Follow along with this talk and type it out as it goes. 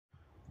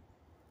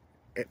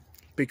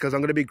because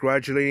I'm gonna be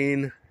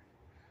graduating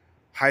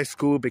high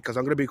school. Because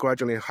I'm gonna be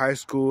graduating high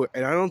school,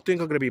 and I don't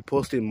think I'm gonna be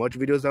posting much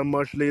videos that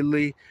much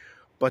lately.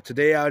 But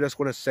today I just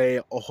want to say,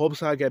 I hope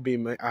so.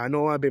 I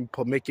know I've been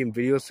making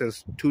videos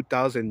since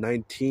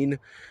 2019.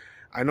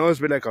 I know it's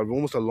been like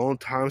almost a long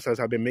time since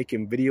I've been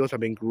making videos.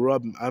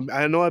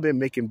 I know I've been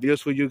making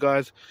videos for you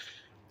guys.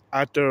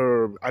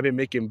 After I've been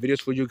making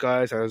videos for you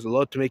guys, I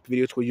love to make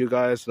videos for you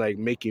guys, like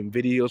making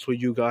videos for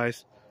you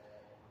guys.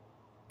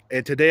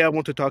 And today I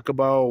want to talk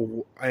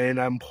about, and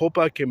I hope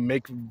I can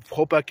make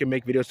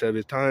videos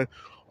every time.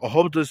 I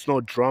hope there's no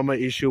drama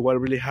issue. What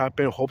really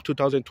happened? Hope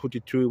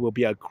 2022 will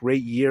be a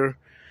great year.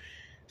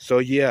 So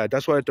yeah,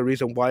 that's why the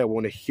reason why I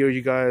want to hear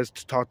you guys,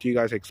 to talk to you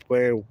guys,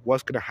 explain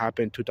what's gonna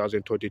happen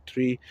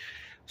 2023.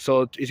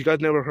 So if you guys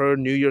never heard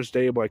New Year's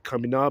Day by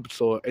coming up,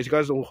 so if you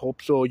guys don't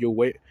hope so, you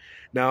wait.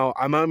 Now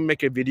I'm gonna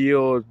make a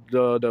video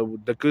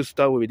the good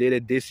stuff we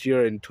did this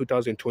year in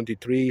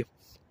 2023.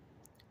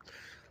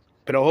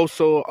 But I hope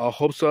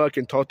so I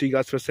can talk to you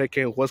guys for a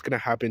second. What's gonna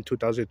happen in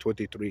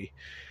 2023?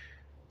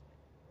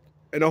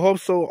 And I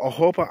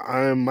hope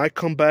I might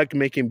come back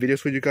making videos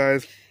for you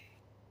guys.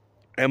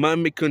 I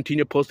might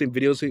continue posting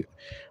videos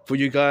for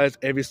you guys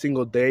every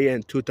single day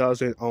in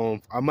 2000.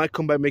 I might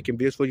come back making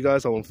videos for you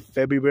guys on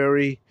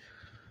February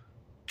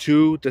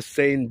 2, the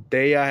same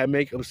day I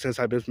make since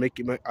I've been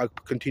I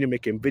continue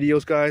making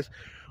videos, guys.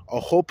 I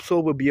hope so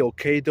will be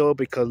okay though,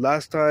 because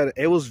last time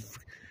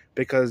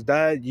because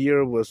that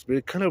year was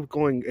kind of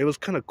going. It was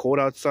kind of cold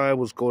outside. It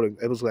was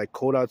like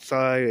cold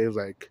outside. It was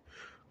like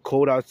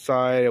cold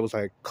outside. It was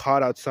like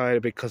hot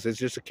outside because it's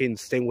just getting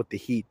staying with the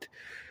heat.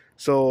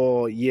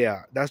 So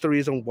yeah, that's the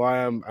reason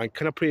why I'm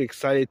kind of pretty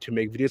excited to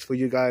make videos for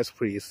you guys.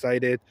 Pretty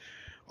excited.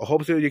 I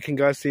hope so you can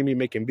guys see me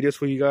making videos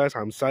for you guys.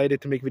 I'm excited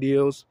to make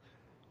videos.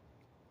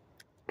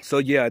 So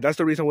yeah, that's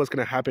the reason what's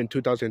gonna happen in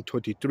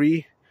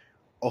 2023.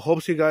 I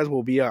hope you guys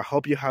will be. I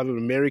hope you have a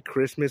Merry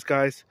Christmas,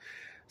 guys.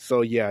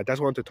 So yeah, that's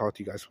what I want to talk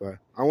to you guys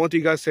for. I want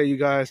you guys to say you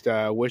guys that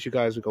I wish you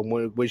guys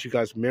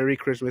Merry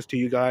Christmas to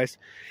you guys,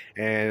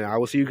 and I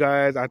will see you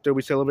guys after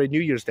we celebrate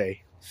New Year's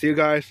Day. See you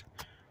guys.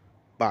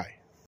 Bye.